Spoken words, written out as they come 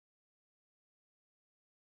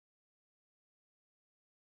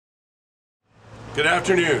Good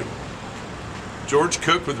afternoon. George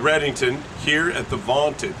Cook with Redington here at the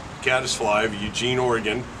vaunted Caddisfly of Eugene,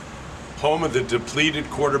 Oregon, home of the depleted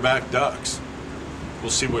quarterback Ducks.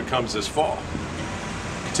 We'll see what comes this fall.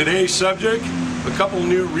 Today's subject, a couple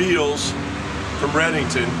new reels from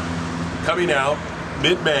Redington coming out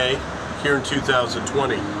mid-May here in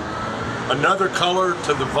 2020. Another color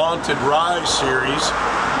to the vaunted Rise series,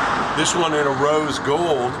 this one in a rose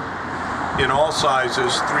gold, in all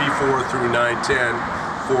sizes, 3/4 through 9/10,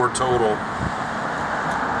 4 total.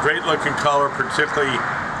 Great looking color, particularly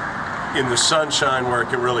in the sunshine where it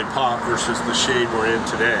can really pop versus the shade we're in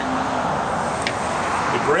today.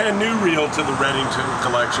 A brand new reel to the Redington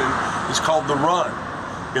collection is called the Run.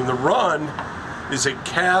 And the Run is a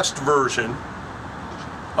cast version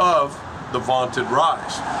of the vaunted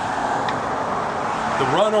Rise. The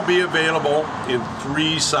Run will be available in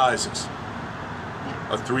 3 sizes.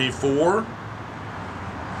 A 3/4,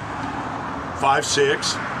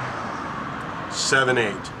 5/6,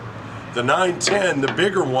 7/8. The 9/10, the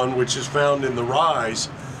bigger one, which is found in the Rise,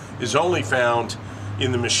 is only found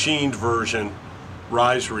in the machined version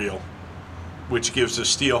Rise reel, which gives a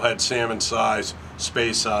steelhead salmon size,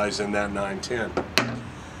 space size, and that 9/10.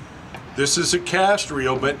 This is a cast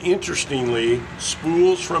reel, but interestingly,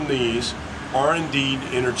 spools from these are indeed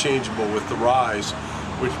interchangeable with the Rise,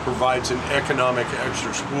 which provides an economic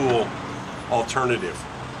extra spool alternative.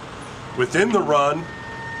 Within the Run,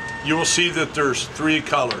 you will see that there's 3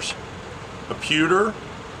 colors: a Pewter,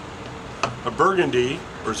 a Burgundy,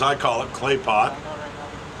 or as I call it, clay pot,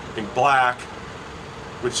 and black,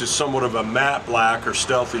 which is somewhat of a matte black or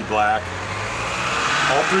stealthy black.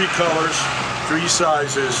 All 3 colors, 3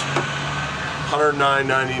 sizes,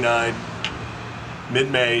 $109.99,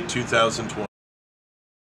 mid-May 2020.